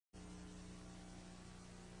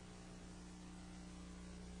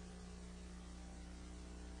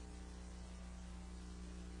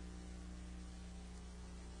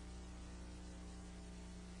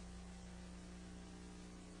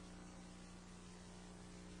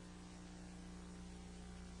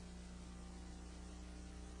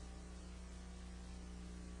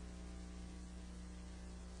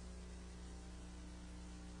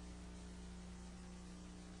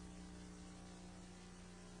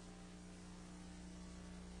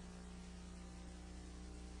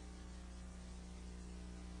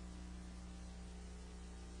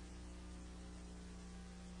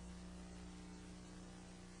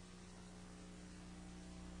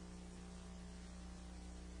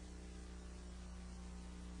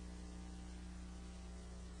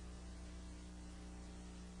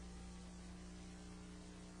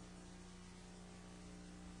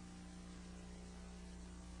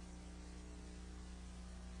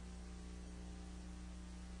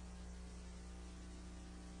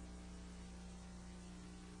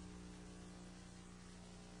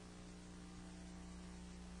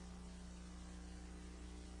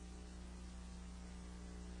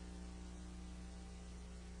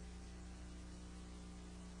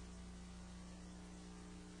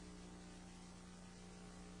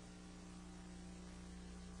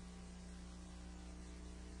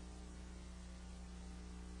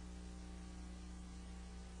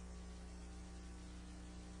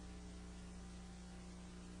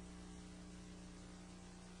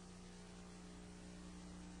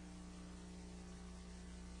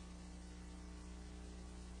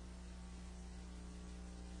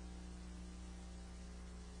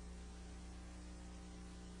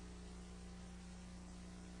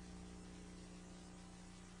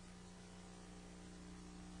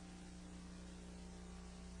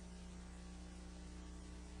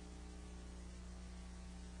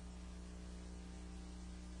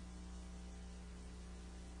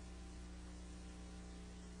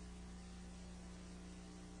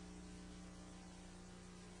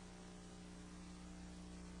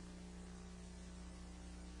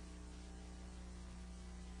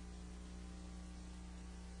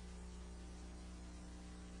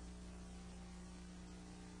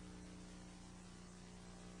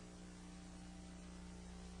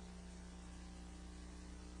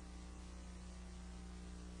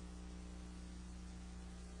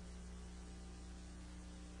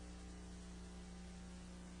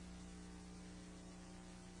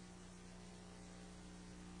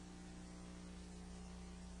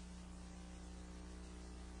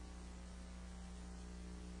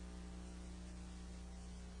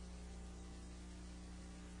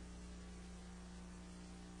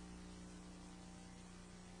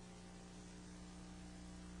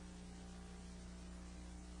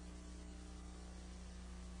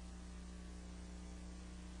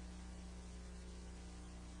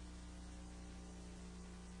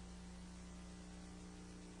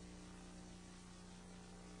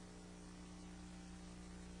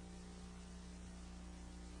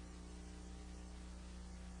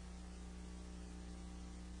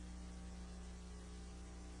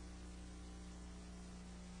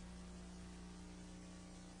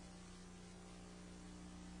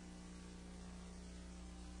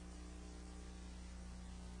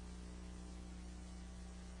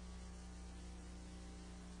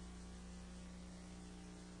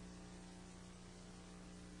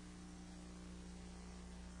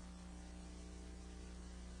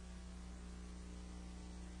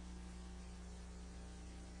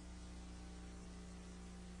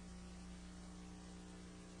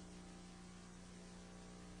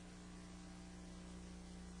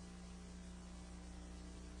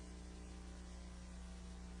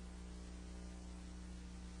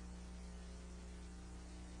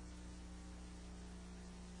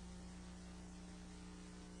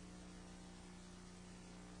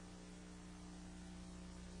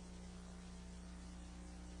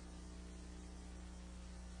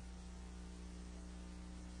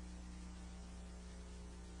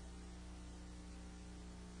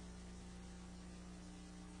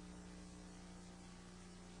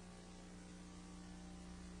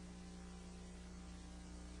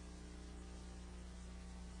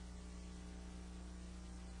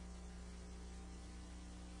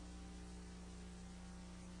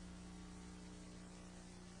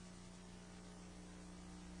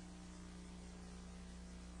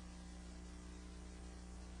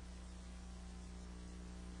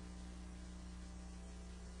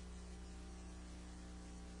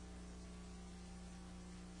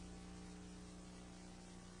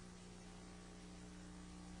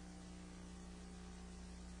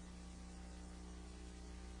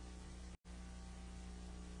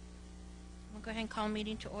I'll go ahead and call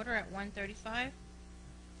meeting to order at 1:35.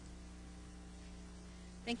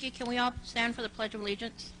 Thank you. Can we all stand for the Pledge of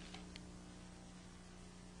Allegiance?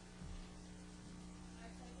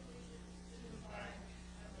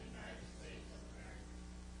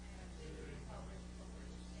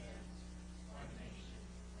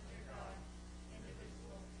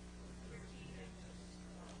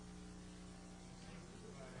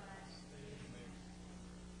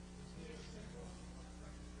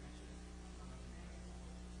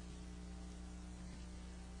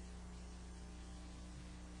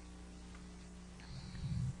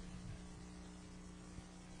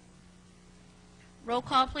 Roll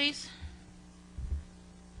call, please.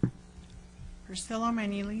 Priscilla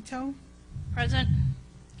Manulito, Present.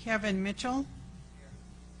 Kevin Mitchell,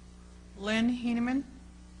 Lynn Heineman,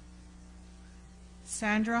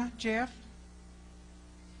 Sandra Jeff,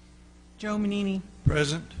 Joe Manini.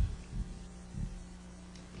 Present.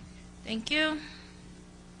 Thank you.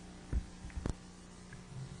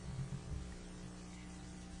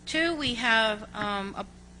 Two, we have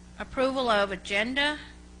approval of agenda.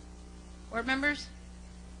 Board members?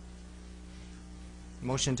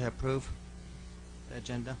 Motion to approve the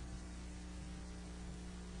agenda.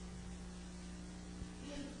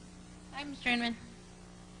 Hi, Mr. Inman.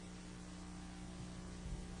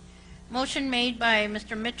 Motion made by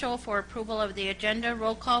Mr. Mitchell for approval of the agenda.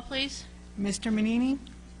 Roll call, please. Mr. Manini,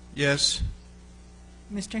 Yes.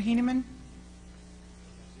 Mr. Heineman,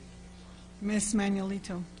 Miss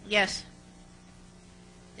Manulito. Yes.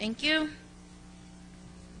 Thank you.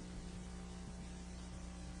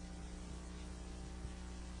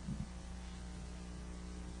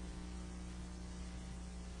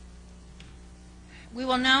 We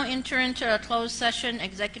will now enter into a closed session,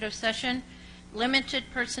 executive session, limited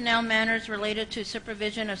personnel matters related to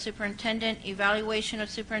supervision of superintendent, evaluation of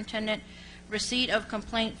superintendent, receipt of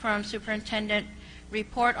complaint from superintendent,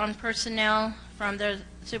 report on personnel from the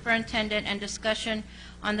superintendent, and discussion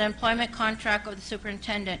on the employment contract of the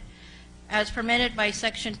superintendent, as permitted by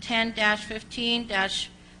Section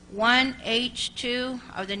 10-15-1H2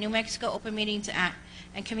 of the New Mexico Open Meetings Act,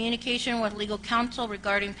 and communication with legal counsel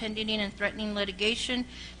regarding pending and threatening litigation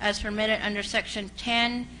as permitted under Section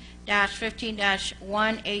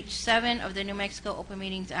 10-15-1H7 of the New Mexico Open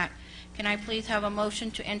Meetings Act. Can I please have a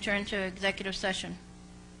motion to enter into executive session?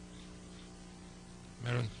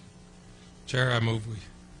 Madam Chair, I move we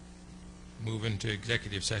move into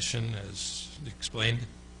executive session as explained.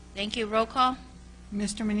 Thank you. Roll call.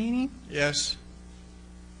 Mr. Manini, Yes.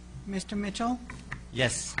 Mr. Mitchell,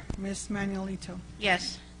 Yes. Miss Manulito.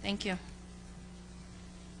 Yes. Thank you.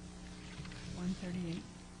 1:38.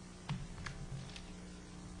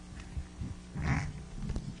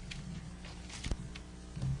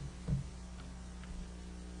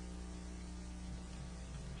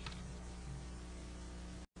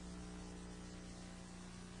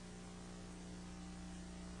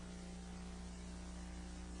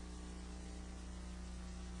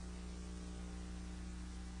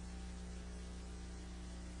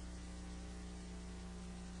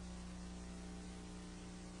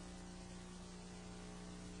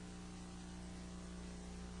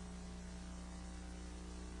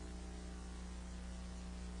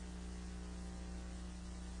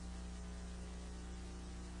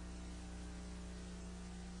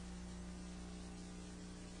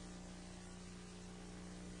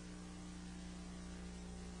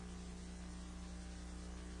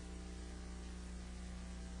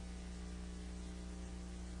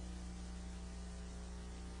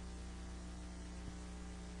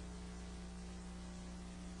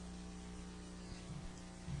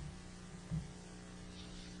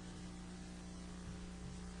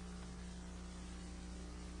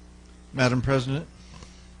 Madam President,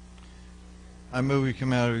 I move we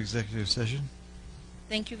come out of executive session.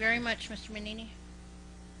 Thank you very much, Mr. Manini.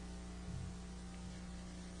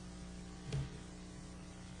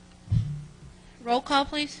 Roll call,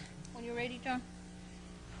 please, when you're ready, John.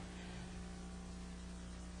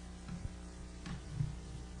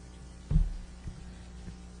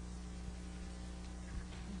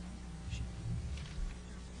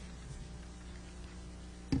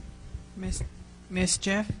 Miss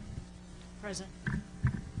Jeff, Present.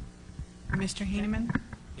 Mr. Heineman,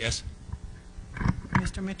 Yes.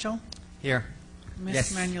 Mr. Mitchell, Here. Miss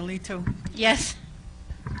Yes. Manulito. Yes.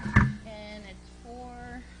 And it's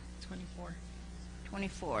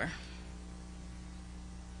 4:24.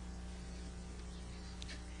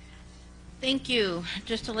 Thank you.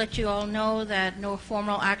 Just to let you all know that no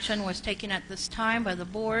formal action was taken at this time by the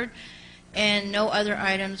board and no other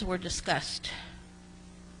items were discussed.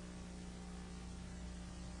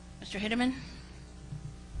 Mr. Hideman?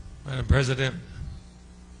 Madam President,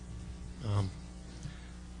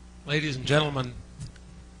 ladies and gentlemen,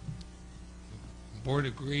 the board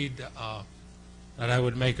agreed that I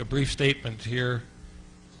would make a brief statement here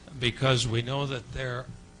because we know that there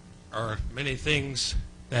are many things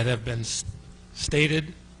that have been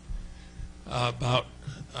stated about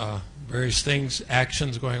various things,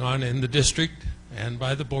 actions going on in the district and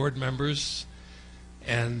by the board members,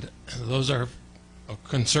 and those are of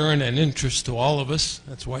concern and interest to all of us.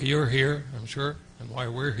 That's why you're here, I'm sure, and why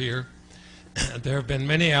we're here. There have been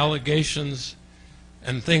many allegations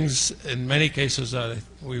and things, in many cases, that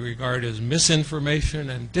we regard as misinformation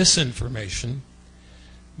and disinformation.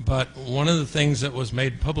 But one of the things that was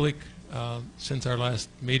made public since our last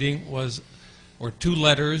meeting were 2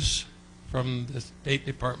 letters from the State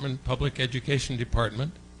Department, Public Education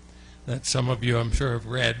Department, that some of you, I'm sure, have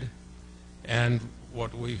read. And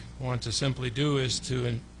what we want to simply do is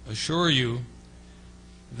to assure you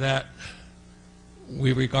that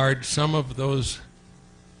we regard some of those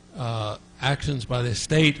actions by the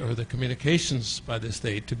state or the communications by the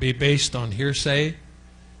state to be based on hearsay.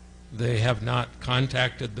 They have not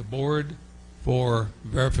contacted the board for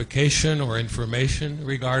verification or information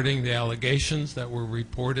regarding the allegations that were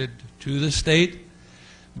reported to the state,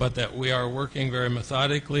 but that we are working very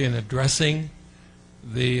methodically in addressing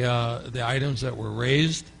the items that were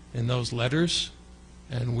raised in those letters,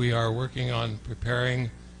 and we are working on preparing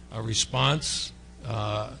a response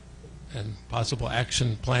and possible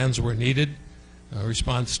action plans were needed. A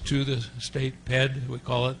response to the state PED, we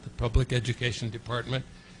call it, the Public Education Department,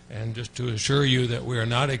 and just to assure you that we are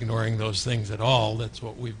not ignoring those things at all. That's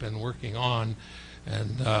what we've been working on,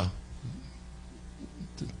 and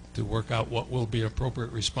to work out what will be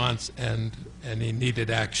appropriate response and any needed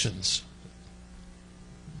actions.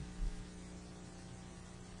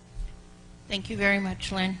 Thank you very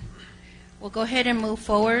much, Lynn. We'll go ahead and move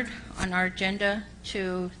forward on our agenda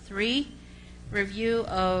to 3, review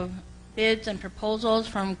of bids and proposals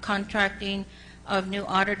from contracting of new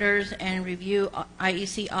auditors and review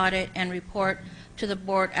IEC audit and report to the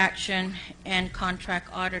board action and contract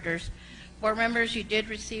auditors. Board members, you did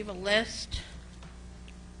receive a list.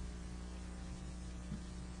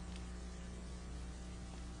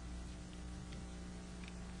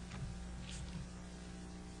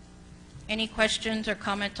 Any questions or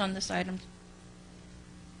comments on this item?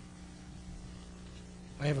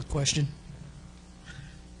 I have a question.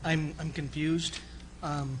 I'm confused.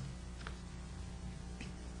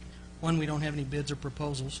 One, we don't have any bids or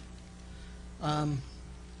proposals. I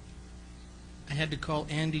had to call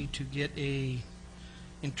Andy to get a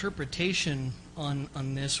interpretation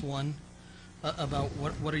on this one about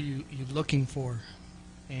what are you looking for,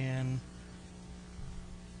 and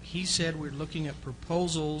he said we're looking at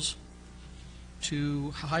proposals to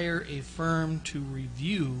hire a firm to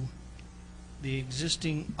review the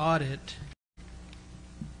existing audit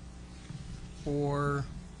for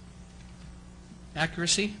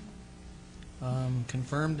accuracy,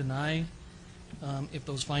 confirm, deny, if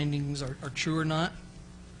those findings are true or not.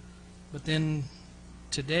 But then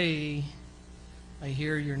today I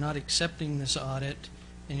hear you're not accepting this audit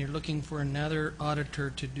and you're looking for another auditor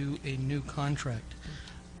to do a new contract.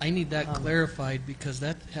 I need that clarified, because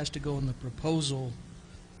that has to go in the proposal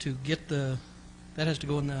to get that has to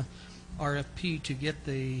go in the RFP to get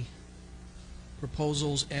the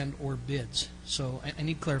proposals and or bids. So I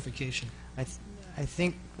need clarification. I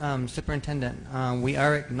think, Superintendent, we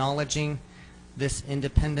are acknowledging this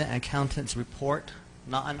independent accountant's report,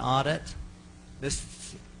 not an audit.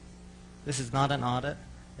 This is not an audit.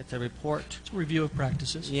 It's a report. It's a review of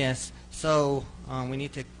practices. Yes. So we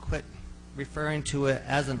need to quit referring to it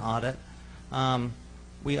as an audit.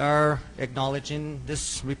 We are acknowledging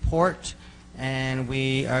this report, and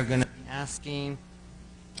we are going to be asking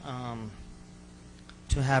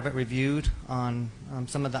to have it reviewed on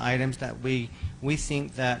some of the items that we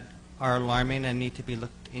think that are alarming and need to be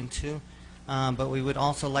looked into. But we would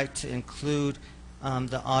also like to include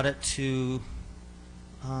the audit to,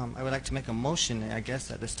 I would like to make a motion, I guess,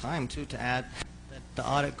 at this time, too, to add that the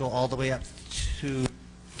audit go all the way up to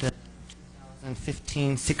the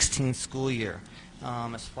 2015-16 school year,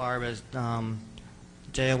 as far as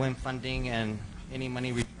JOM funding and any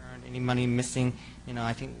money returned, any money missing. You know,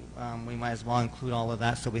 I think we might as well include all of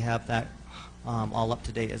that, so we have that all up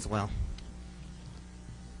to date as well.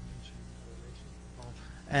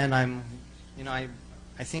 And I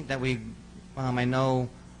think that we, I know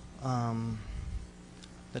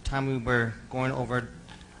the time we were going over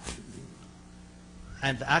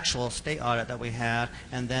and the actual state audit that we had,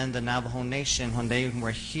 and then the Navajo Nation, when they were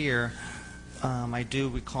here, I do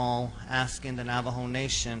recall asking the Navajo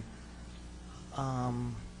Nation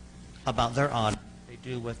about their audit they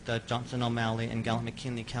do with the Johnson O'Malley and Gallup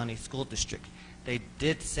McKinley County School District. They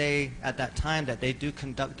did say at that time that they do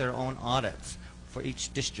conduct their own audits for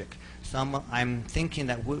each district. So I'm thinking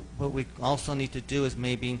that what we also need to do is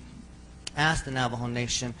maybe ask the Navajo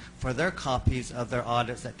Nation for their copies of their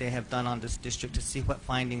audits that they have done on this district to see what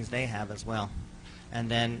findings they have as well. And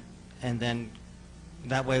then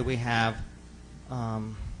that way we have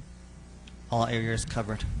all areas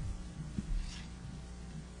covered.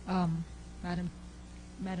 Madam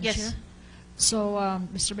Yes. Chair? So,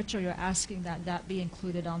 Mr. Mitchell, you're asking that that be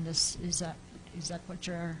included on this, is that what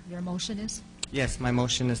your motion is? Yes, my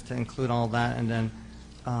motion is to include all that, and then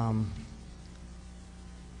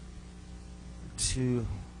to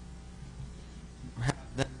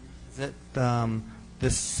have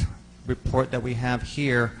this report that we have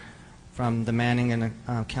here from the Manning and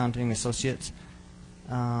Accounting Associates,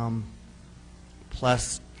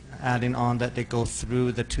 plus adding on that they go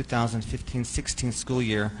through the 2015-16 school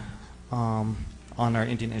year on our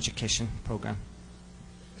Indian education program.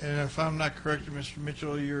 And if I'm not correct, Mr.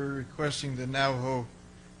 Mitchell, you're requesting the Navajo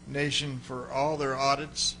Nation for all their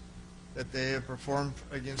audits that they have performed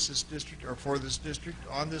against this district, or for this district,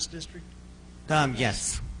 on this district?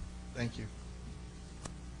 Yes. Thank you.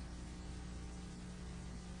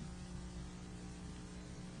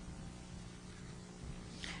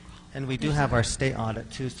 And we do have our state audit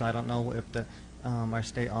too, so I don't know if our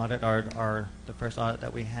state audit, the first audit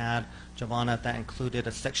that we had, Giovanna, if that included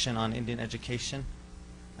a section on Indian education.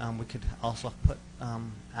 We could also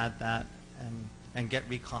add that and get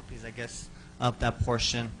recopies, I guess, of that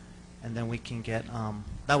portion, and then we can get,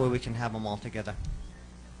 that way we can have them all together.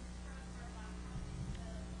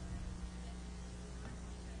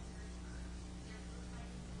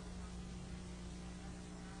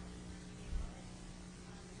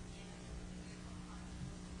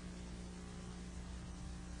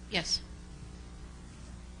 Yes.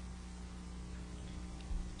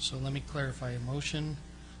 So let me clarify, a motion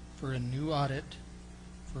for a new audit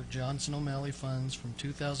for Johnson O'Malley funds from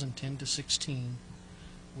 2010 to 16,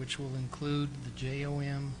 which will include the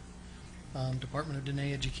JOM, Department of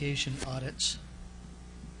Dene Education audits.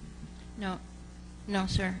 No,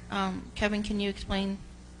 sir. Kevin, can you explain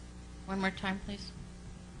one more time, please?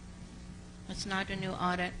 It's not a new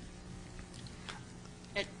audit.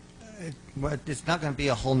 Well, it's not going to be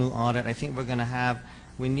a whole new audit. I think we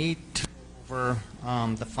need to go over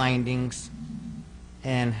the findings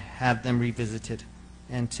and have them revisited,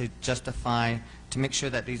 and to justify, to make sure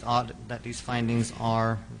that these findings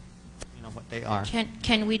are, what they are.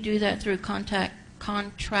 Can we do that through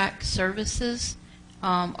contract services,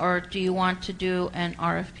 or do you want to do an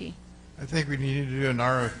RFP? I think we need to do an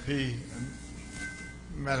RFP,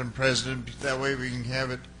 Madam President. That way we can have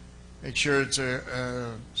it, make sure it's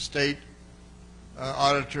a state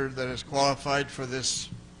auditor that is qualified for this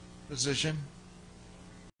position.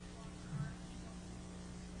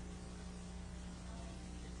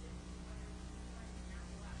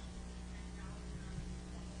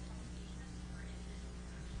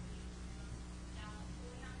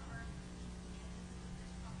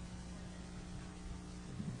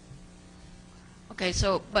 Okay,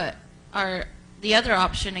 so, but the other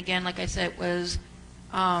option, again, like I said, was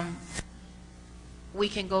we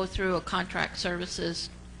can go through a contract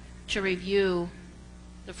services to review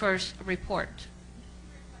the first report.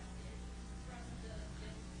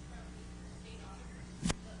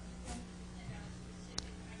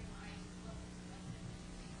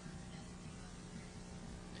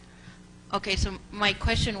 Okay, so my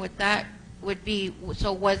question with that would be,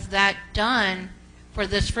 so was that done for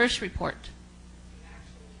this first report?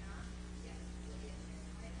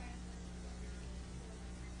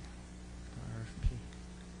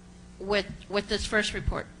 With this first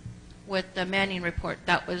report, with the Manning report,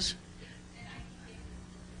 that was.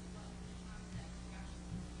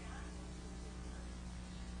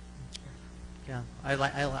 Yeah,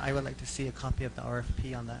 I would like to see a copy of the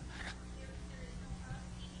RFP on that.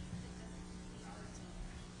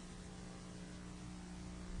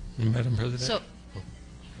 Madam President? So,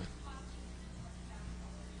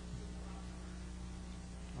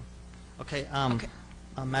 Okay, Okay.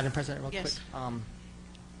 Madam President, real Yes. quick.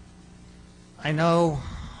 I know,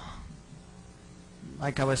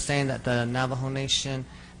 like I was saying, that the Navajo Nation,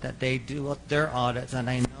 that they do their audits, and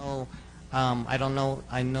I know, I don't know,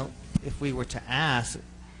 I know if we were to ask,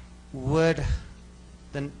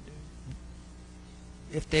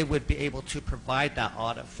 if they would be able to provide that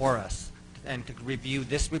audit for us and to review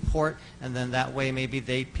this report, and then that way maybe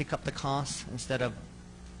they pick up the costs instead of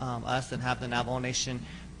us, and have the Navajo Nation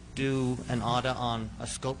do an audit on a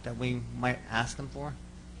scope that we might ask them for?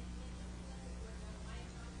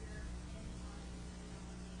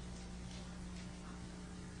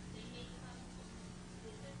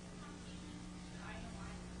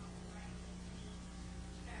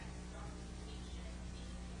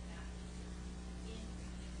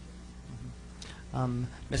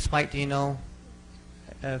 Ms. White, do you know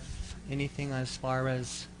if anything as far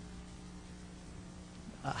as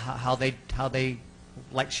how they,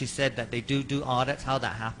 like she said, that they do audits, how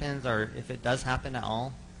that happens, or if it does happen at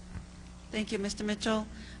all? Thank you, Mr. Mitchell.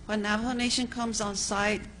 When Navajo Nation comes on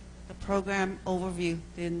site, the program overview,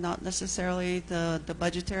 not necessarily the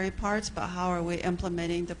budgetary parts, but how are we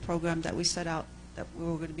implementing the program that we set out that we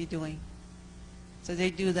were going to be doing. So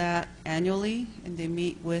they do that annually, and they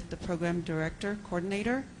meet with the program director,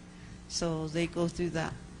 coordinator, so they go through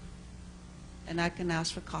that. And I can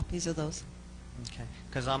ask for copies of those. Okay,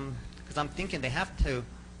 because I'm thinking they have to,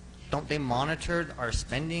 don't they monitor our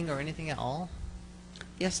spending or anything at all?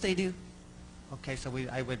 Yes, they do. Okay, so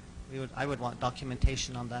I would want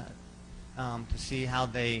documentation on that to see how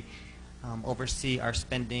they oversee our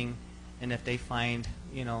spending, and if they find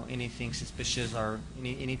anything suspicious or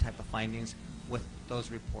any type of findings with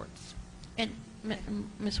those reports. And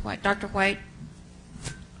Ms. White, Dr. White,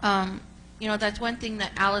 that's one thing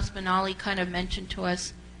that Alice Benally kind of mentioned to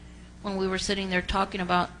us when we were sitting there talking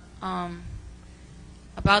about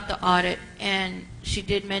the audit, and she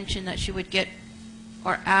did mention that she would get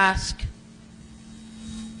or ask,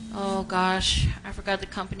 oh gosh, I forgot the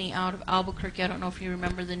company out of Albuquerque, I don't know if you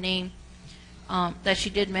remember the name, that she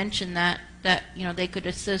did mention that they could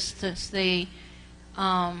assist since the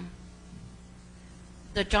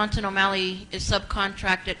Johnson O'Malley is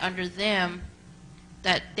subcontracted under them,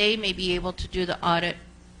 that they may be able to do the audit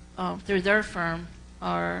through their firm,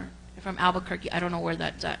 or from Albuquerque. I don't know where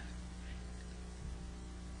that's at.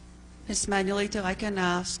 Ms. Manuelito, I can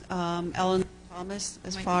ask Ellen Thomas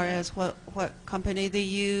as far as what company they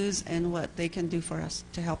use and what they can do for us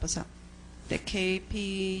to help us out. The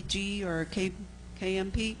KPG or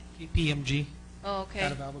KMP? PMG Oh, okay.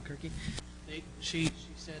 out of Albuquerque. She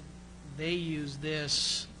said they use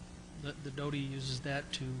this, the DOTI uses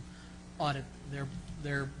that to audit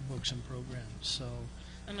their books and programs. So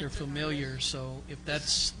And they're it's in our familiar. So if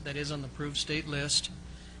that is on the approved state list,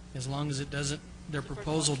 as long as it doesn't, their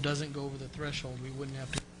proposal doesn't go over the threshold, we wouldn't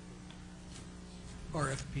have to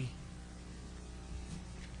RFP.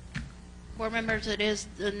 Board members, it is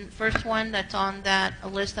the first one that's on that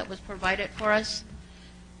list that was provided for us,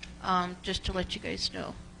 just to let you guys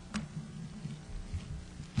know.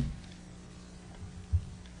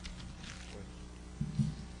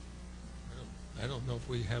 I don't know if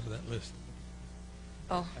we have that list.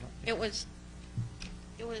 Oh, it was.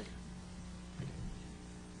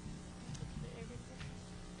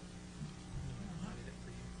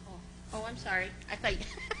 Oh, I'm sorry. I thought.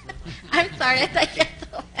 I'm sorry. I thought you had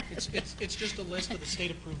the It's just a list of the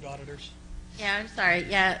state-approved auditors. Yeah, I'm sorry.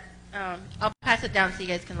 Yeah, I'll pass it down so you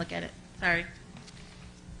guys can look at it. Sorry.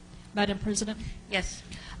 Madam President? Yes.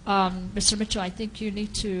 Mr. Mitchell, I think you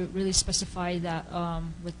need to really specify that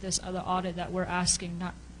with this other audit that we're asking,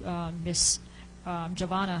 not Ms.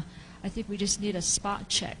 Giovanna, I think we just need a spot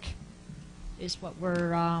check is what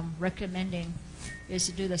we're recommending, is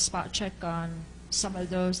to do the spot check on some of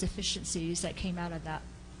those deficiencies that came out of that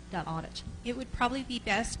audit. It would probably be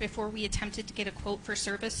best before we attempted to get a quote for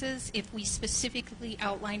services if we specifically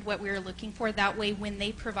outlined what we were looking for. That way, when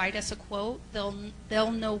they provide us a quote,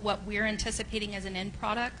 they'll know what we're anticipating as an end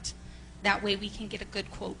product. That way we can get a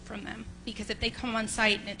good quote from them. Because if they come on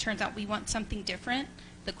site and it turns out we want something different,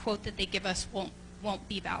 the quote that they give us won't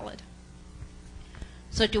be valid.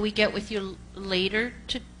 So do we get with you later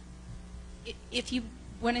to? If you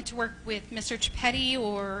wanted to work with Mr. Chipetti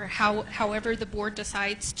or however the board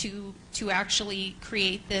decides to actually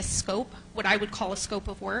create this scope, what I would call a scope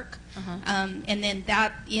of work, and then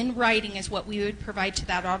that in writing is what we would provide to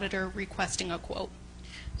that auditor requesting a quote.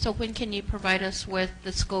 So when can you provide us with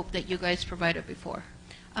the scope that you guys provided before?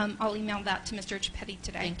 I'll email that to Mr. Chipetti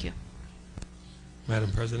today. Thank you.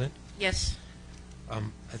 Madam President, Yes. I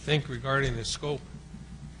think regarding the scope,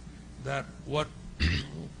 that what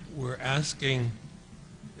we're asking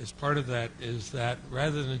as part of that is that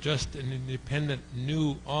rather than just an independent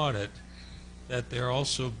new audit, that there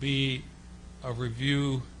also be a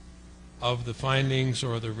review of the findings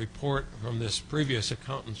or the report from this previous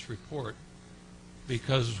accountant's report,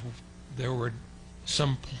 because there were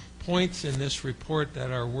some points in this report that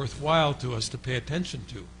are worthwhile to us to pay attention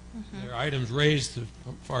to. There are items raised as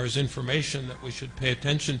far as information that we should pay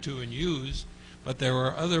attention to and use, but there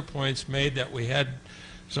were other points made that we had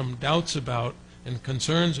some doubts about and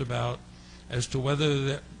concerns about as to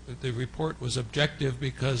whether the report was objective,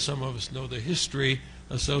 because some of us know the history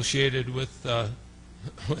associated with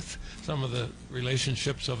some of the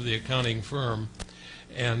relationships of the accounting firm,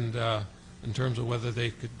 and in terms of whether they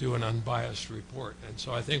could do an unbiased report. And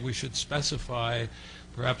so I think we should specify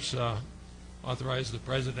perhaps authorize the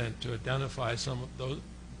president to identify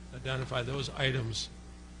those items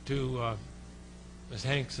to Ms.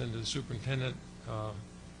 Hanks and to the superintendent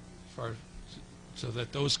so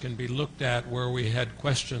that those can be looked at where we had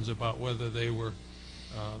questions about whether they were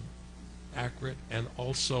accurate. And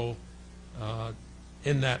also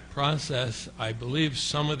in that process, I believe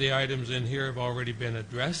some of the items in here have already been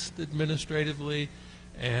addressed administratively,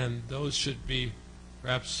 and those should be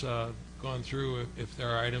perhaps gone through if there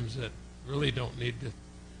are items that really don't need to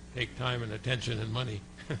take time and attention and money,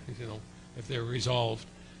 you know, if they're resolved.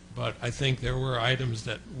 But I think there were items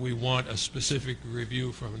that we want a specific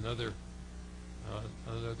review from another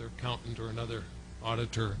accountant or another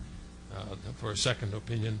auditor for a second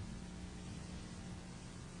opinion.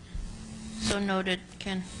 So noted,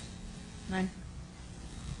 Ken. 9.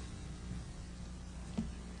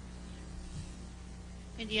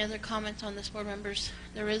 Any other comments on this, board members?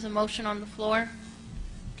 There is a motion on the floor.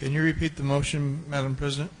 Can you repeat the motion, Madam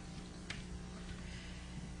President?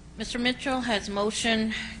 Mr. Mitchell has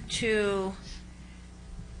motioned to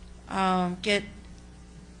get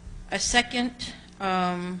a second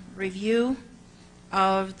review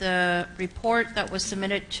of the report that was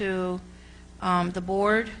submitted to the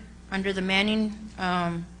board under the Manning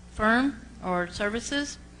firm or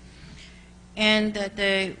services, and that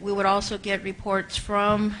we would also get reports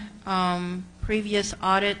from previous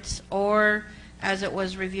audits, or as it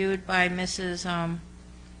was reviewed by Mrs.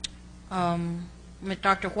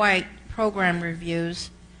 Dr. White, program reviews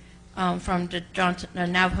from the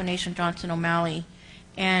Navajo Nation Johnson O'Malley,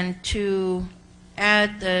 and to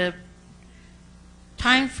add the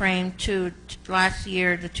time frame to last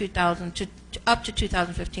year, the 2000 up to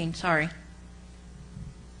 2015. Sorry.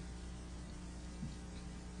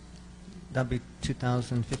 That'd be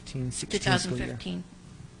 2015-16 school year.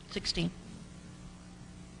 2015-16.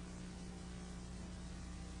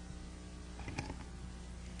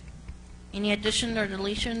 Any additions or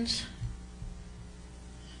deletions?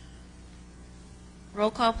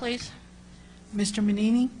 Roll call, please. Mr.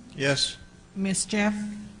 Menini, Yes. Ms. Jeff,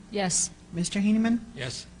 Yes. Mr. Heineman,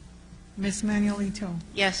 Yes. Ms. Manuelito.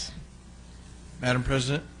 Yes. Madam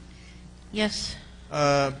President, Yes.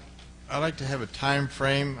 I'd like to have a time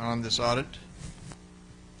frame on this audit.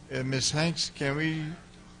 Ms. Hanks, can we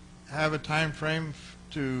have a time frame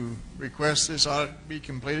to request this audit be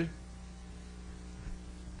completed?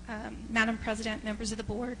 Madam President, members of the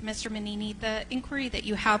board, Mr. Menini, the inquiry that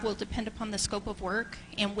you have will depend upon the scope of work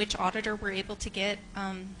and which auditor we're able to get.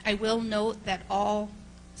 I will note that all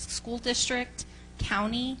school district,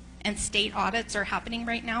 county, and state audits are happening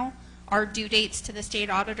right now. Our due dates to the state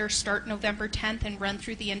auditor start November 10th and run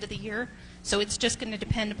through the end of the year. So it's just going to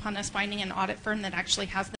depend upon us finding an audit firm that actually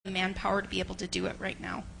has the manpower to be able to do it right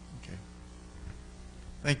now. Okay.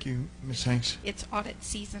 Thank you, Ms. Hanks. It's audit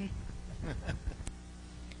season.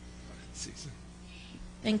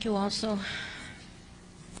 Thank you also.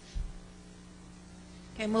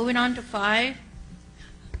 Okay, moving on to 5.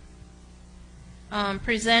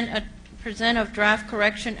 Present of draft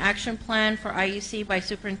correction action plan for IEC by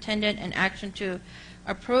superintendent and action to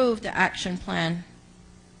approve the action plan.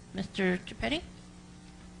 Mr. Gepetti?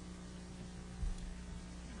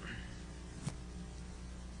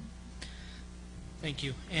 Thank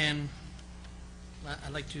you. And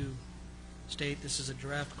I'd like to state this is a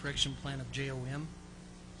draft correction plan of JOM,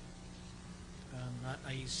 not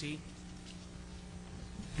IEC.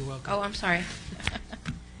 You're welcome. Oh, I'm sorry.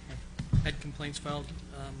 Had complaints filed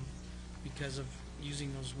because of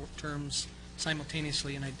using those terms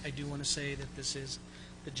simultaneously, and I do want to say that this is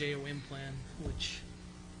the JOM plan, which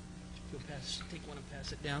if you'll take one and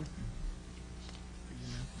pass it down.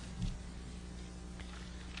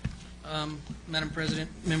 Madam President,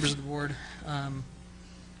 members of the board,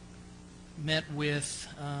 met with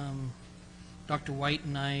Dr. White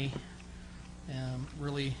and I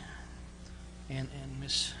really, and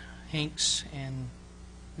Ms. Hanks and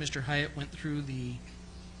Mr. Hyatt went through the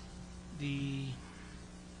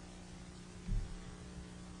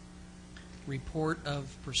report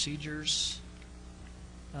of procedures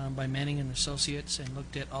by Manning and Associates and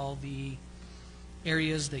looked at all the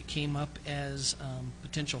areas that came up as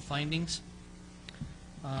potential findings.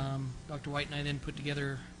 Dr. White and I then put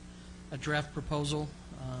together a draft proposal.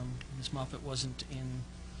 Ms. Moffett wasn't in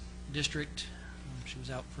district. She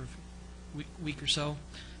was out for a week or so.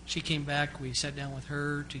 She came back. We sat down with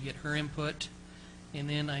her to get her input. And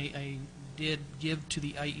then I did give to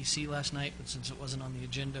the IEC last night, but since it wasn't on the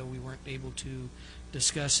agenda, we weren't able to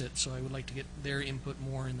discuss it. So I would like to get their input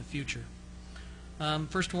more in the future.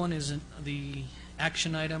 First one is the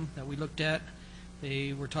action item that we looked at.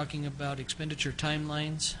 They were talking about expenditure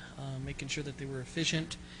timelines, making sure that they were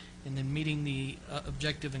efficient and then meeting the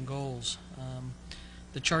objective and goals.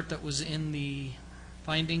 The chart that was in the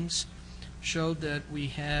findings showed that we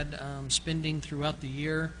had spending throughout the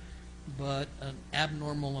year, but an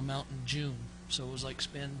abnormal amount in June. So it was like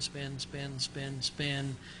spend, spend, spend, spend,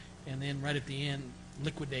 spend, and then right at the end,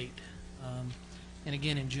 liquidate. And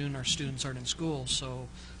again, in June, our students aren't in school. So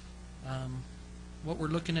what we're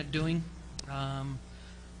looking at doing,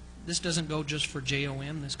 this doesn't go just for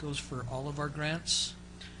JOM. This goes for all of our grants.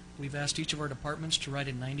 We've asked each of our departments to write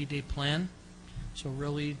a 90-day plan. So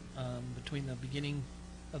really, between the beginning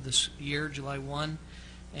of this year, July 1,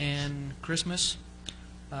 and Christmas,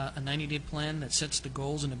 a 90-day plan that sets the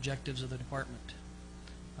goals and objectives of the department.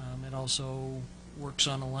 It also works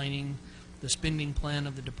on aligning the spending plan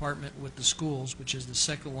of the department with the schools, which is the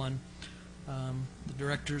second one. The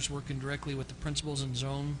directors working directly with the principals and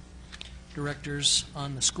zone directors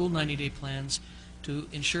on the school 90-day plans to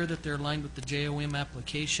ensure that they're aligned with the JOM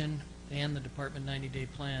application and the department 90-day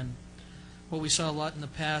plan. What we saw a lot in the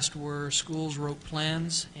past were schools wrote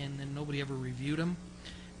plans and then nobody ever reviewed them,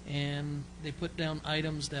 and they put down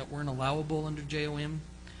items that weren't allowable under JOM,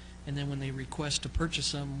 and then when they request to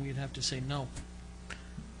purchase them, we'd have to say no.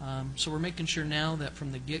 So we're making sure now that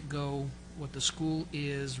from the get-go what the school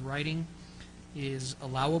is writing is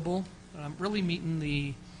allowable, really meeting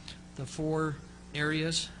the 4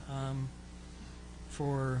 areas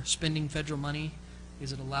for spending federal money.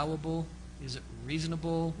 Is it allowable? Is it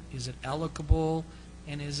reasonable? Is it allocable?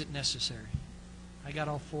 And is it necessary? I got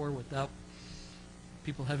all 4 without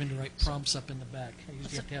people having to write prompts up in the back. I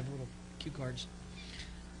usually have to have little cue cards.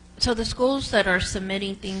 So the schools that are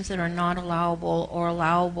submitting things that are not allowable or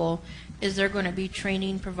allowable, is there going to be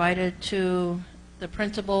training provided to the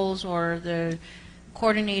principals or the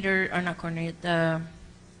coordinator, or not coordinator, the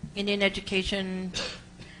Indian education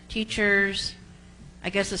teachers, I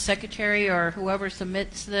guess the secretary or whoever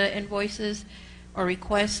submits the invoices or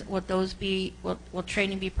requests? Will those be, will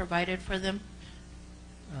training be provided for them?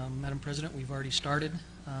 Madam President, we've already started.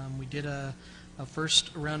 We did a first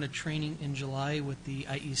round of training in July with the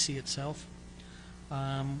IEC itself.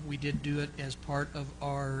 We did do it as part of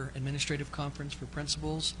our administrative conference for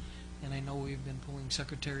principals, and I know we've been pulling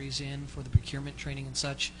secretaries in for the procurement training and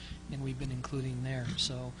such, and we've been including there.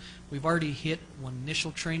 So we've already hit one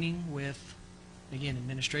initial training with, again,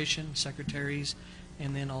 administration, secretaries,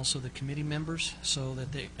 and then also the committee members, so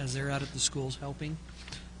that they, as they're out at the schools helping,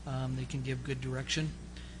 they can give good direction.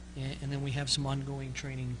 And then we have some ongoing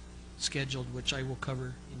training scheduled, which I will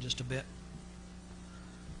cover in just a bit.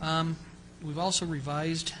 We've also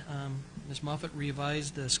revised, Ms. Moffett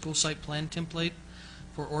revised the school site plan template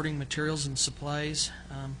for ordering materials and supplies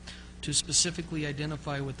to specifically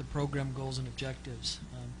identify with the program goals and objectives.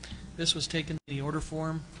 This was taken in the order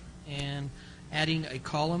form and adding a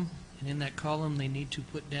column, and in that column they need to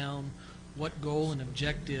put down what goal and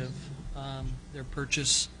objective their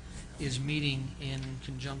purchase is meeting in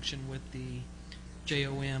conjunction with the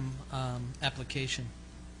JOM application.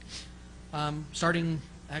 Starting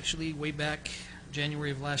actually way back January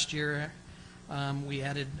of last year, we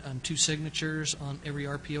added 2 signatures on every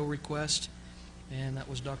RPO request, and that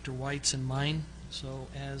was Dr. White's and mine. So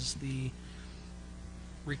as the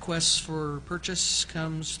requests for purchase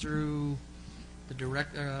comes through the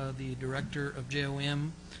director of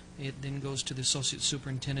JOM, it then goes to the associate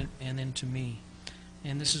superintendent and then to me.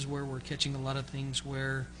 And this is where we're catching a lot of things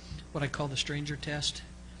where, what I call the stranger test.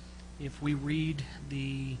 If we read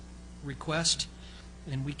the request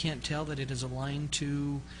and we can't tell that it is aligned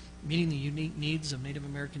to meeting the unique needs of Native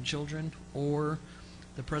American children or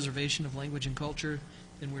the preservation of language and culture,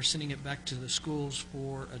 then we're sending it back to the schools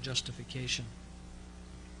for a justification.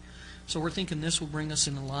 So we're thinking this will bring us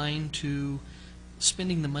in line to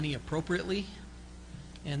spending the money appropriately,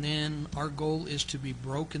 and then our goal is to be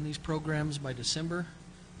broke in these programs by December,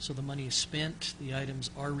 so the money is spent, the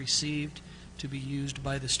items are received to be used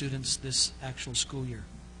by the students this actual school year.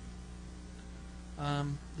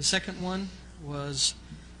 The second one was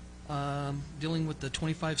dealing with the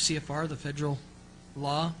 25 CFR, the federal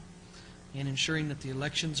law, and ensuring that the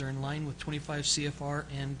elections are in line with 25 CFR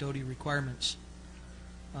and DOTI requirements.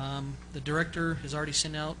 The director has already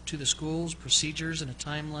sent out to the schools procedures and a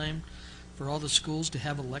timeline for all the schools to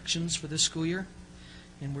have elections for this school year,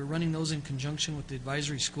 and we're running those in conjunction with the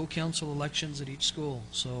advisory school council elections at each school.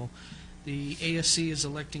 So the ASC is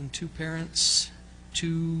electing 2 parents,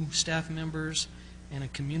 2 staff members, and a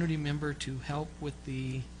community member to help with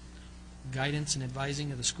the guidance and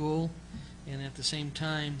advising of the school, and at the same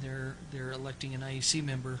time they're electing an IEC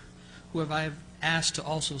member who I've asked to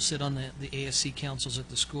also sit on the ASC councils at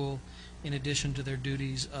the school, in addition to their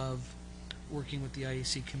duties of working with the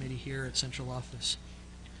IEC committee here at central office.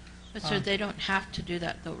 But sir, they don't have to do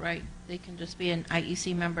that though, right? They can just be an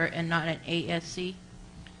IEC member and not an ASC?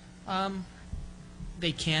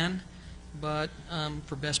 They can, but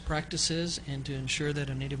for best practices and to ensure that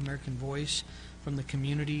a Native American voice from the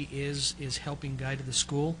community is helping guide the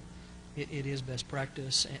school, it is best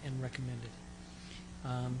practice and recommended.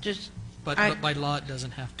 But by law, it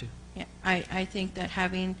doesn't have to. Yeah, I think that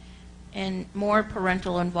having more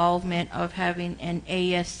parental involvement of having an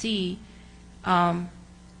ASC,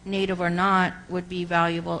 Native or not, would be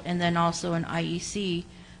valuable, and then also an IEC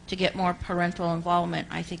to get more parental involvement.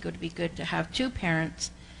 I think it would be good to have two parents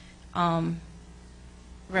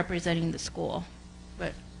representing the school.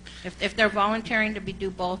 But if they're volunteering to do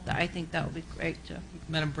both, I think that would be great too.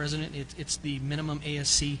 Madam President, it's the minimum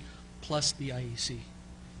ASC plus the IEC.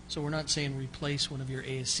 So we're not saying replace one of your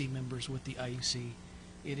ASC members with the IEC.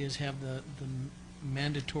 It is have the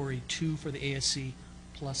mandatory 2 for the ASC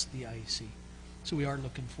plus the IEC. So we are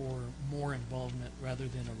looking for more involvement rather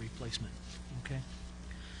than a replacement. Okay.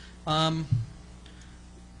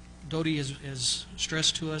 Dodie has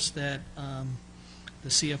stressed to us that the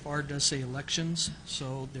CFR does say elections,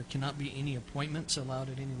 so there cannot be any appointments allowed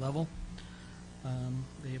at any level.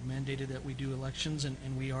 They have mandated that we do elections,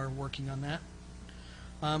 and we are working on that.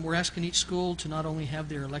 We're asking each school to not only have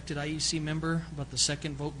their elected IEC member, but the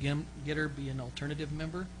second vote getter be an alternative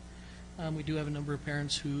member. We do have a number of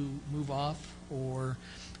parents who move off, or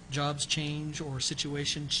jobs change, or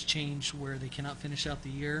situations change where they cannot finish out the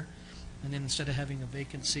year, and then instead of having a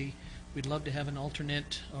vacancy, we'd love to have an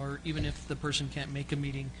alternate, or even if the person can't make a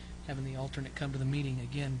meeting, having the alternate come to the meeting.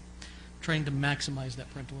 Again, trying to maximize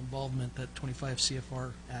that parental involvement that 25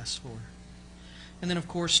 CFR asks for. And then, of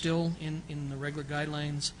course, still in the regular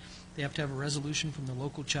guidelines, they have to have a resolution from the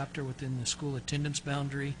local chapter within the school attendance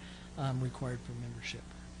boundary required for membership.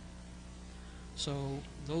 So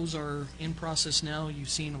those are in process now. You've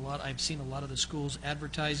seen a lot. I've seen a lot of the schools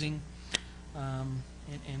advertising,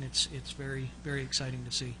 and it's very, very exciting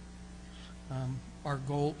to see. Our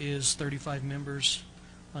goal is 35 members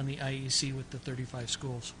on the IEC with the 35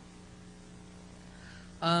 schools.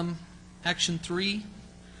 Action 3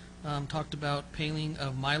 talked about paling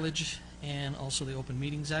of mileage and also the Open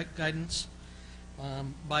Meetings Act guidance.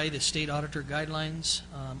 By the state auditor guidelines,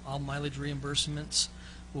 all mileage reimbursements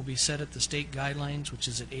will be set at the state guidelines, which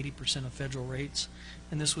is at 80% of federal rates.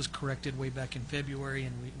 And this was corrected way back in February,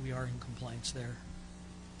 and we are in compliance there.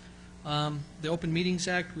 The Open Meetings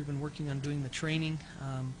Act, we've been working on doing the training.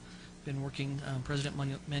 Been working, President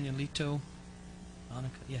Manuelito,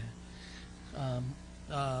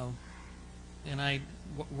 and I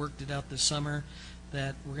worked it out this summer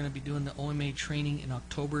that we're going to be doing the OMA training in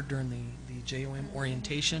October during the JOM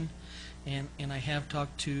orientation. And I have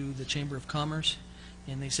talked to the Chamber of Commerce,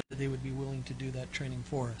 and they said that they would be willing to do that training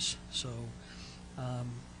for us. So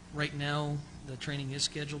right now the training is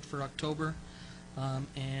scheduled for October,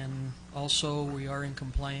 and also we are in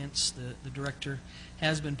compliance. The director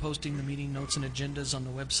has been posting the meeting notes and agendas on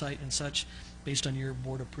the website and such based on your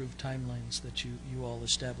board approved timelines that you all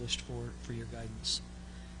established for your guidance.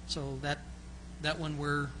 So that one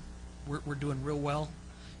we're doing real well,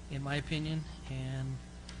 in my opinion, and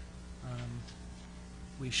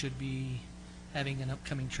we should be having an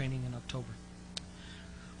upcoming training in October.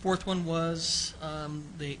 Fourth one was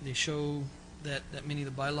they show that many of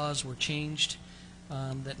the bylaws were changed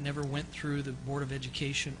that never went through the Board of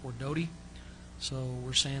Education or DOTI. So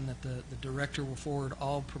we're saying that the director will forward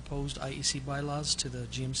all proposed IEC bylaws to the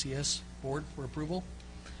GMCS board for approval.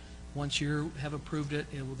 Once you have approved it,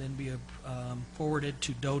 it will then be forwarded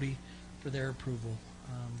to DOTI for their approval.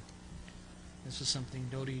 This is something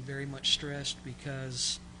DOTI very much stressed,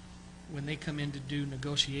 because when they come in to do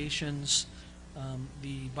negotiations,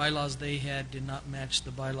 the bylaws they had did not match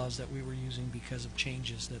the bylaws that we were using because of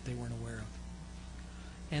changes that they weren't aware of.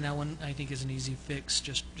 And that one, I think, is an easy fix,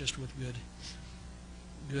 just with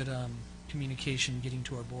good communication getting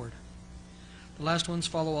to our board. The last one's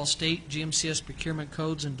follow all state GMCS procurement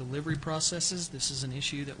codes and delivery processes. This is an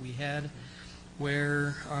issue that we had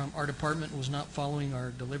where our department was not following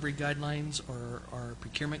our delivery guidelines or our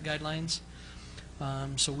procurement guidelines.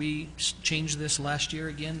 So we changed this last year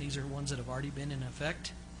again. These are ones that have already been in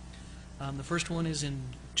effect. The first one is in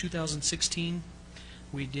 2016.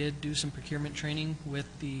 We did do some procurement training with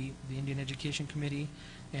the Indian Education Committee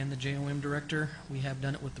and the JOM director. We have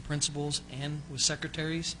done it with the principals and with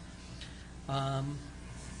secretaries.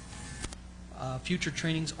 Future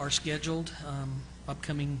trainings are scheduled.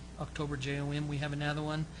 Upcoming October JOM, we have another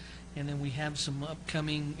one. And then we have some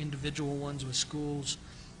upcoming individual ones with schools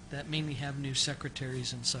that mainly have new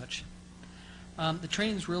secretaries and such. The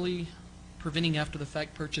training's really preventing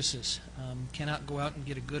after-the-fact purchases. Cannot go out and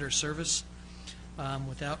get a good or service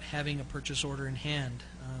without having a purchase order in hand.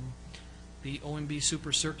 The OMB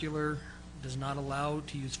Super Circular does not allow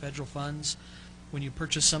to use federal funds when you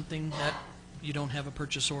purchase something that you don't have a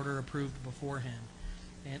purchase order approved beforehand.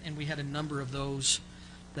 And we had a number of those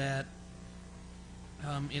that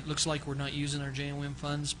it looks like we're not using our JOM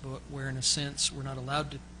funds, but where in a sense we're not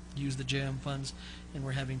allowed to use the JOM funds and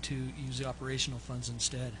we're having to use the operational funds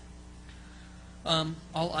instead.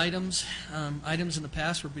 All items in the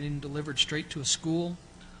past were being delivered straight to a school,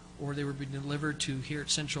 or they were being delivered to here at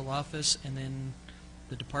central office and then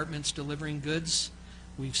the department's delivering goods.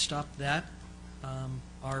 We've stopped that.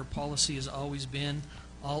 Our policy has always been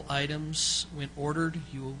all items, when ordered,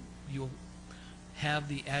 you'll have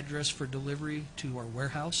the address for delivery to our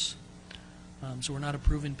warehouse. So we're not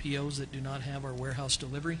approving POs that do not have our warehouse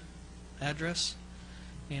delivery address,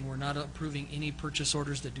 and we're not approving any purchase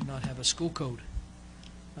orders that do not have a school code.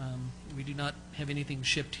 We do not have anything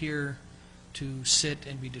shipped here to sit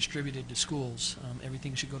and be distributed to schools.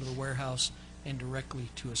 Everything should go to the warehouse and directly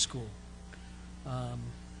to a school.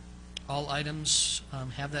 All items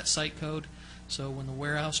have that site code, so when the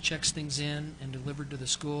warehouse checks things in and delivered to the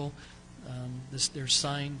school, they're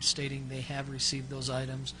signed stating they have received those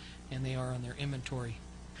items and they are on their inventory.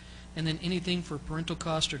 And then anything for parental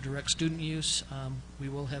cost or direct student use, we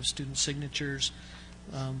will have student signatures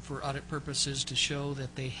for audit purposes to show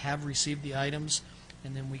that they have received the items,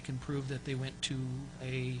 and then we can prove that they went to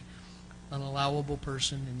an allowable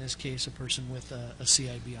person, in this case a person with a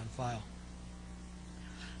CIB on file.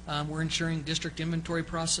 We're ensuring district inventory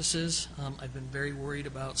processes. I've been very worried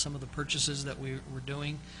about some of the purchases that we're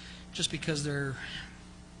doing, just because they're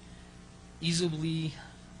easily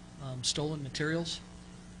stolen materials.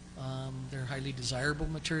 They're highly desirable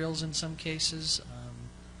materials in some cases.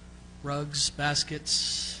 Rugs,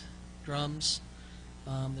 baskets, drums.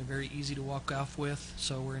 They're very easy to walk off with,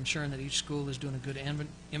 so we're ensuring that each school is doing a good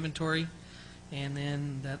inventory, and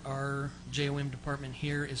then that our JOM department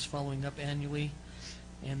here is following up annually.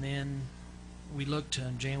 And then we looked,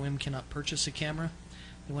 JOM cannot purchase a camera.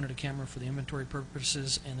 They wanted a camera for the inventory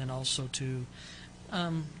purposes, and then also to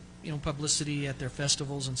publicity at their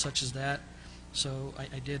festivals and such as that. So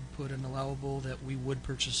I did put an allowable that we would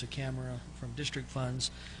purchase a camera from district funds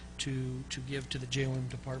to give to the JOM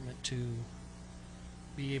department to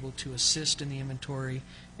be able to assist in the inventory,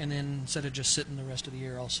 and then instead of just sitting the rest of the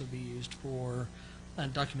year, also be used for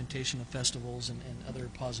documentation of festivals and other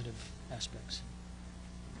positive aspects.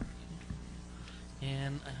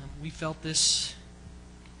 And we felt this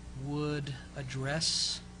would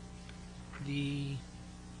address the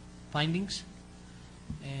findings,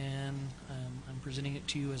 and I'm presenting it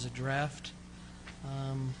to you as a draft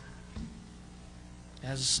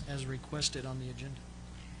as requested on the agenda.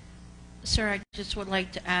 Sir, I just would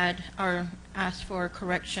like to add or ask for a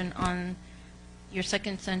correction on your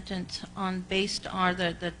second sentence on based on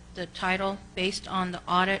the title, based on the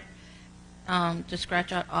audit, to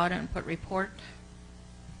scratch out audit and put report.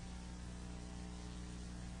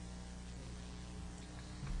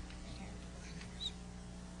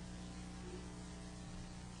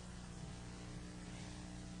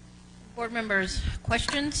 Board members,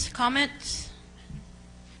 questions, comments?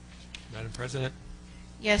 Madam President?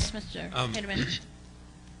 Yes, Mr. Hideman.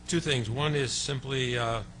 Two things. One is simply,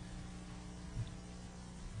 Mr.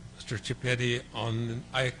 Chipetti, on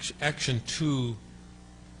Action 2,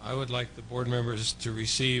 I would like the board members to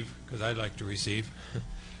receive, because I'd like to receive,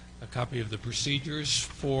 a copy of the procedures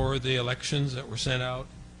for the elections that were sent out,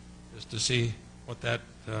 just to see what that,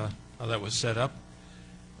 how that was set up.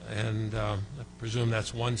 And I presume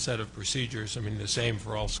that's one set of procedures, I mean the same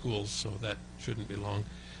for all schools, so that shouldn't be long.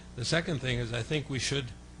 The second thing is I think we should,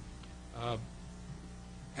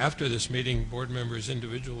 after this meeting, board members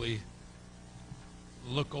individually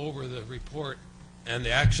look over the report and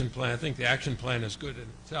the action plan. I think the action plan is good in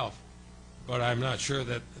itself, but I'm not sure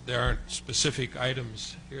that there aren't specific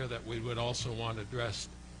items here that we would also want addressed,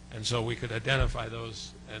 and so we could identify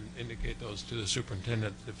those and indicate those to the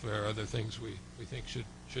superintendent if there are other things we think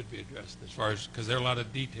should be addressed, as far as, because there are a lot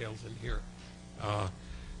of details in here.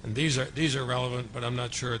 And these are relevant, but I'm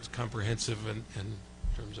not sure it's comprehensive in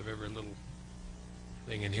terms of every little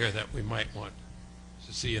thing in here that we might want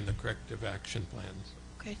to see in the corrective action plans.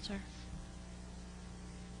 Okay, sir.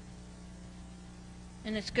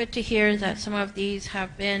 And it's good to hear that some of these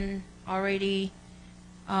have been already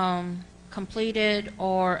completed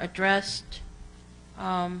or addressed,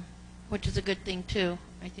 which is a good thing too.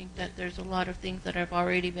 I think that there's a lot of things that have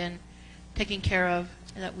already been taken care of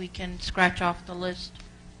that we can scratch off the list.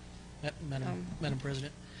 Madam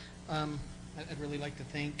President, I'd really like to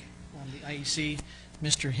thank the IEC,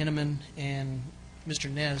 Mr. Hinneman and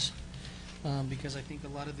Mr. Nez, because I think a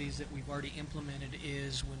lot of these that we've already implemented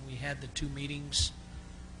is when we had the 2 meetings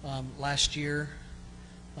last year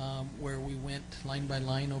where we went line by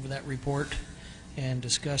line over that report and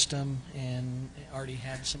discussed them and already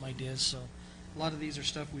had some ideas. So a lot of these are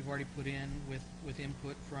stuff we've already put in with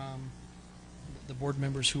input from the board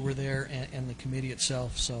members who were there and the committee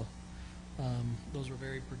itself. So those were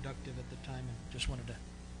very productive at the time, and just wanted to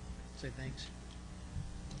say thanks.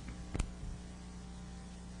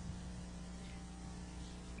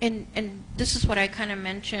 And this is what I kind of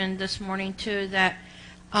mentioned this morning too, that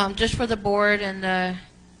just for the board and the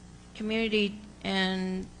community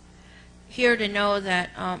and here to know that,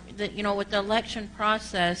 that you know, with the election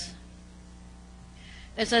process,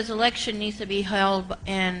 it says election needs to be held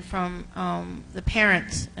and from the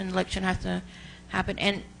parents, an election has to happen.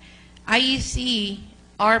 And IEC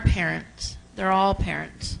are parents. They're all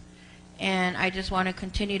parents. And I just want to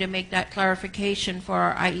continue to make that clarification for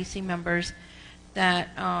our IEC members that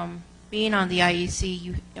being on the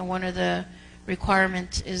IEC, and one of the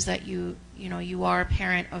requirements is that you are a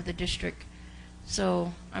parent of the district.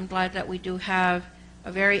 So I'm glad that we do have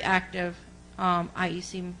a very active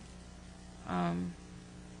IEC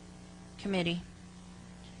committee.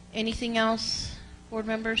 Anything else, board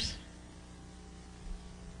members?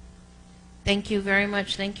 Thank you very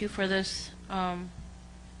much. Thank you for this update,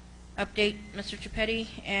 Mr. Chipetti.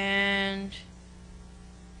 And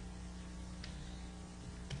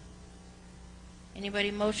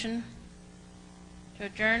anybody motion to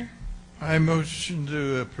adjourn? I motion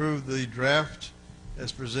to approve the draft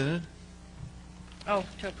as presented. Oh,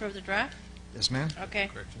 to approve the draft? Yes, ma'am. Okay.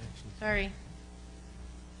 Correction action. Sorry.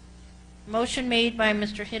 Motion made by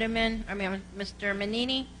Mr. Mr.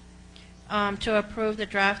 Manini, to approve the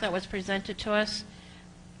draft that was presented to us.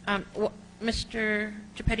 Mr.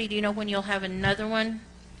 Chipetti, do you know when you'll have another one?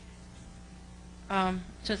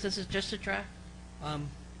 Since this is just a draft?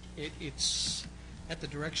 It's at the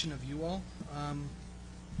direction of you all.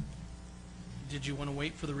 Did you want to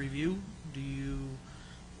wait for the review? Do you?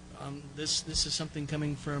 This is something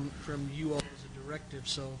coming from you all as a directive,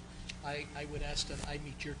 so I would ask that I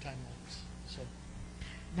meet your timelines. So,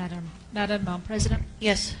 Madam President,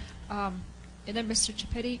 Yes. and then Mr.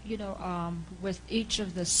 Chipetti, with each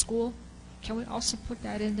of the school, can we also put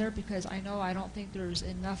that in there? Because I don't think there's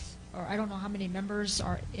enough, or I don't know how many members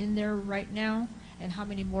are in there right now, and how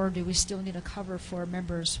many more do we still need to cover for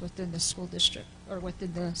members within the school district, or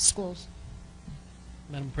within the schools?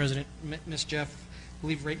 Madam President, Ms. Jeff, I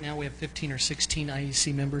believe right now we have 15 or 16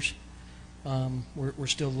 IEC members. We're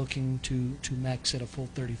still looking to max at a full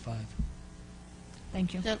 35.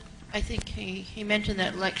 Thank you. I think he mentioned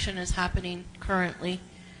that election is happening currently,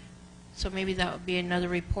 so maybe that would be another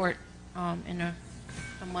report in a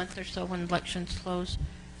month or so when elections close.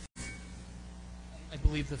 I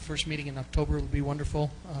believe the first meeting in October will be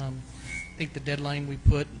wonderful. I think the deadline we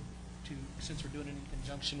put to, since we're doing it in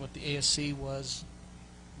conjunction with the ASC, was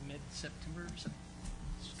mid-September,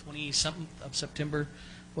 20-something of September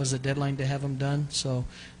was the deadline to have them done. So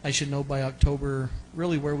I should know by October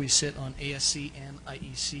really where we sit on ASC and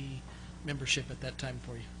IEC membership at that time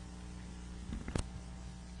for you.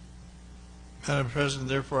 Madam President,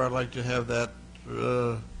 therefore, I'd like to have that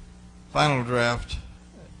final draft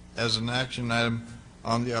as an action item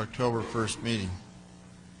on the October 1st meeting.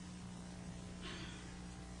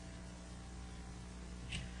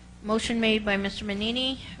 Motion made by Mr.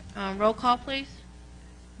 Manini. Roll call, please.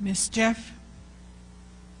 Ms. Jeff,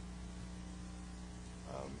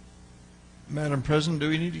 Madam President, do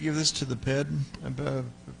we need to give this to the PED,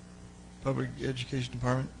 Public Education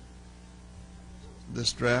Department,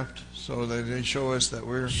 this draft, so that they show us that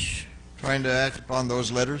we're trying to act upon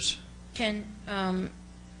those letters? Can Mr.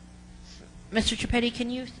 Chipetti, can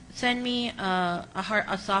you send me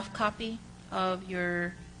a soft copy of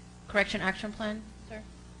your correction action plan, sir?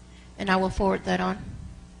 And I will forward that on.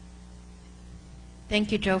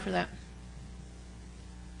 Thank you, Joe, for that.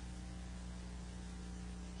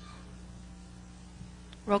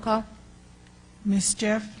 Roll call. Ms.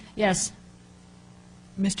 Jeff, Yes.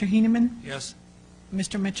 Mr. Heineman, Yes.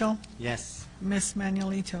 Mr. Mitchell, Yes. Ms.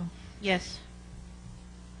 Manuelito. Yes.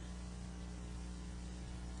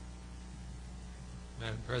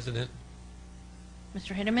 Madam President,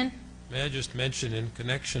 Mr. Hinneman? may I just mention in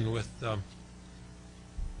connection with the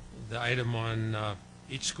item on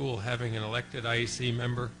each school having an elected IEC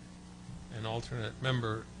member and alternate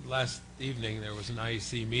member, last evening there was an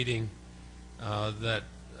IEC meeting that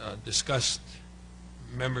discussed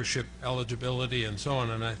membership eligibility and so on,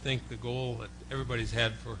 and I think the goal that everybody's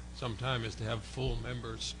had for some time is to have full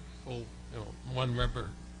members, one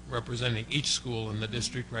representing each school in the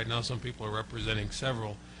district. Right now, some people are representing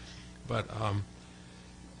several. But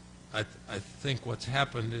I think what's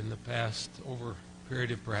happened in the past, over a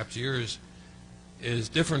period of perhaps years, is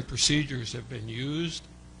different procedures have been used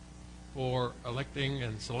for electing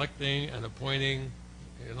and selecting and appointing,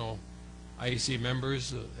 IEC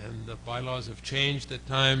members, and the bylaws have changed at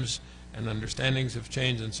times, and understandings have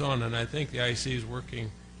changed, and so on. And I think the IEC is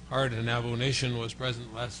working hard, and Navajo Nation was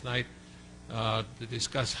present last night to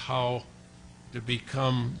discuss how to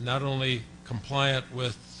become not only compliant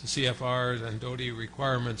with the CFRs and DOTI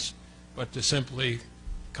requirements, but to simply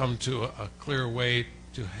come to a clear way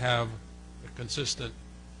to have a consistent,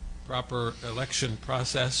 proper election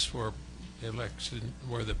process for election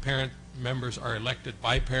where the parent members are elected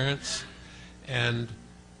by parents. And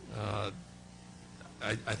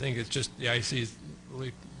I think it's just the IC is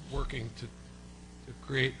really working to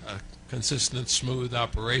create a consistent, smooth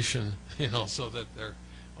operation, so that they're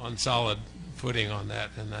on solid footing on that.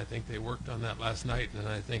 And I think they worked on that last night, and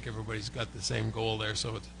I think everybody's got the same goal there.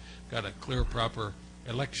 So it's got a clear, proper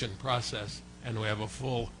election process, and we have a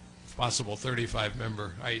full, possible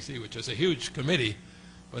 35-member IEC, which is a huge committee,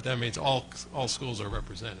 but that means all schools are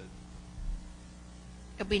represented.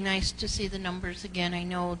 It'd be nice to see the numbers again. I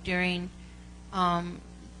know during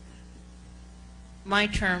my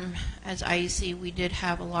term as IEC, we did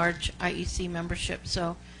have a large IEC membership,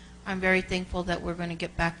 so I'm very thankful that we're going to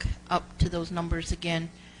get back up to those numbers again.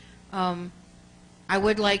 I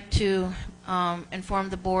would like to inform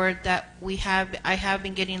the board that I have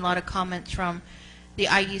been getting a lot of comments from the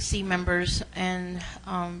IEC members, and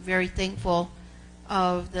very thankful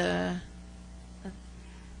of the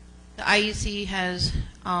IEC has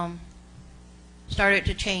started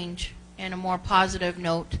to change in a more positive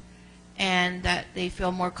note, and that they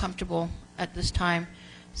feel more comfortable at this time.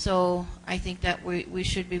 So I think that we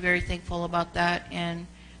should be very thankful about that and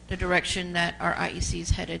the direction that our IEC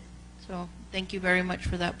is headed. So thank you very much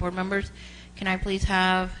for that, board members. Can I please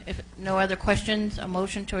have, if no other questions, a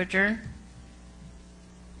motion to adjourn?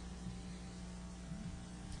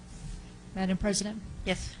 Madam President,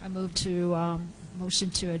 Yes. I move to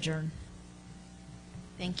motion to adjourn.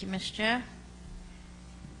 Thank you, Ms. Jeff.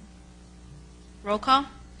 Roll call?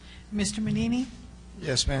 Mr. Manini,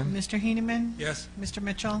 Yes, ma'am. Mr. Heineman, Yes. Mr.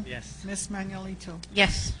 Mitchell, Yes. Ms. Manuelito,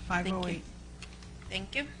 Yes. 508.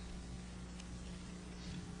 Thank you.